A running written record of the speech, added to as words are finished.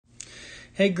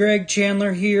Hey Greg,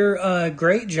 Chandler here.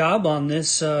 Great job on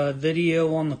this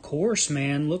video on the course,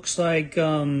 man. Looks like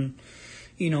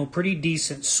pretty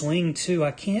decent swing too.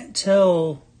 I can't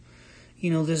tell,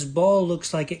 this ball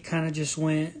looks like it kind of just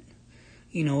went,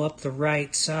 up the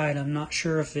right side. I'm not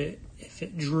sure if it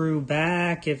drew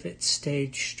back, if it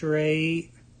stayed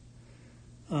straight,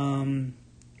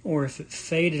 or if it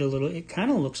faded a little. It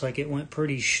kind of looks like it went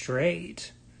pretty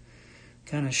straight,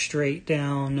 kind of straight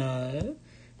down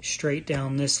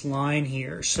this line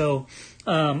here. So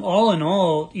all in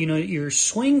all, your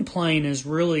swing plane is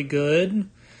really good.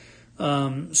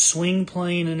 Swing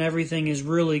plane and everything is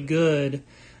really good.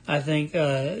 I think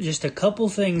just a couple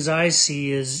things I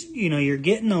see is, you're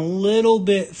getting a little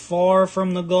bit far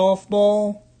from the golf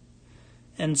ball,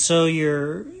 and so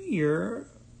your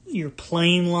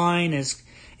plane line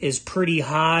is pretty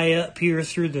high up here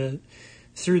through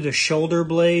the shoulder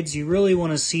blades. You really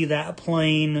want to see that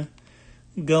plane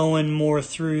going more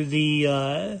through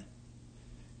the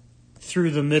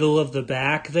middle of the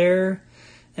back there.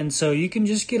 And so you can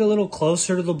just get a little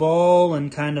closer to the ball and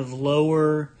kind of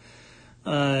lower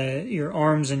your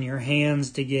arms and your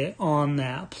hands to get on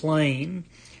that plane.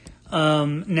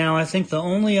 Now, I think the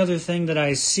only other thing that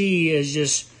I see is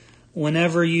just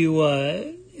whenever you,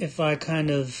 if I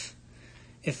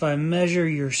measure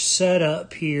your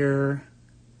setup here,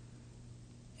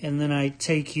 and then I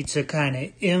take you to kind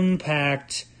of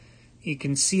impact, you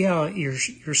can see how your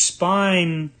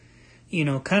spine,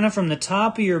 kind of from the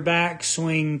top of your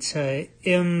backswing to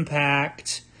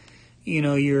impact,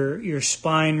 your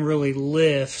spine really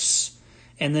lifts,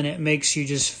 and then it makes you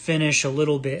just finish a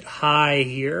little bit high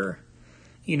here.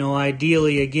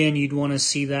 Ideally, again, you'd want to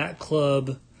see that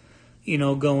club,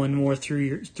 going more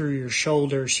through your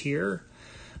shoulders here.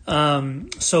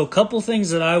 So a couple things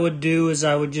that I would do is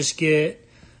I would just get,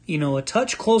 a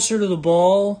touch closer to the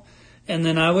ball, and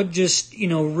then I would just,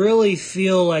 really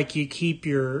feel like you keep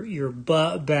your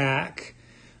butt back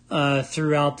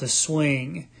throughout the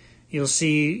swing. You'll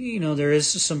see, there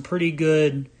is some pretty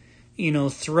good,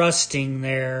 thrusting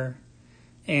there,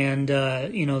 and,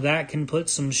 that can put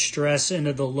some stress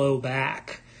into the low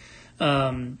back.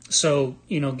 So,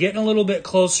 getting a little bit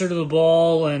closer to the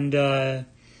ball and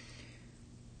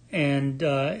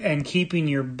keeping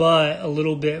your butt a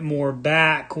little bit more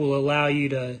back will allow you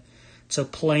to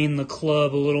plane the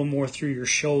club a little more through your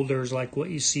shoulders, like what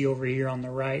you see over here on the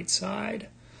right side.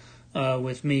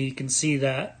 With me, you can see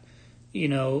that,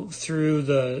 through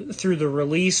the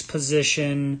release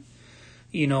position,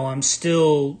 I'm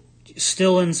still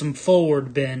in some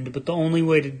forward bend, but the only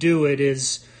way to do it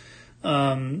is,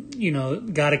 got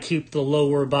to keep the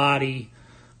lower body,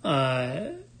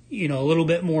 a little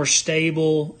bit more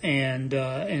stable and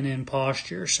in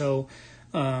posture. So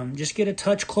just get a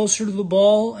touch closer to the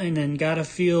ball, and then got to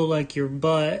feel like your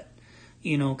butt,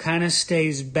 kind of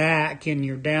stays back in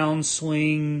your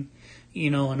downswing,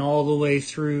 and all the way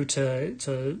through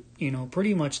to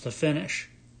pretty much the finish.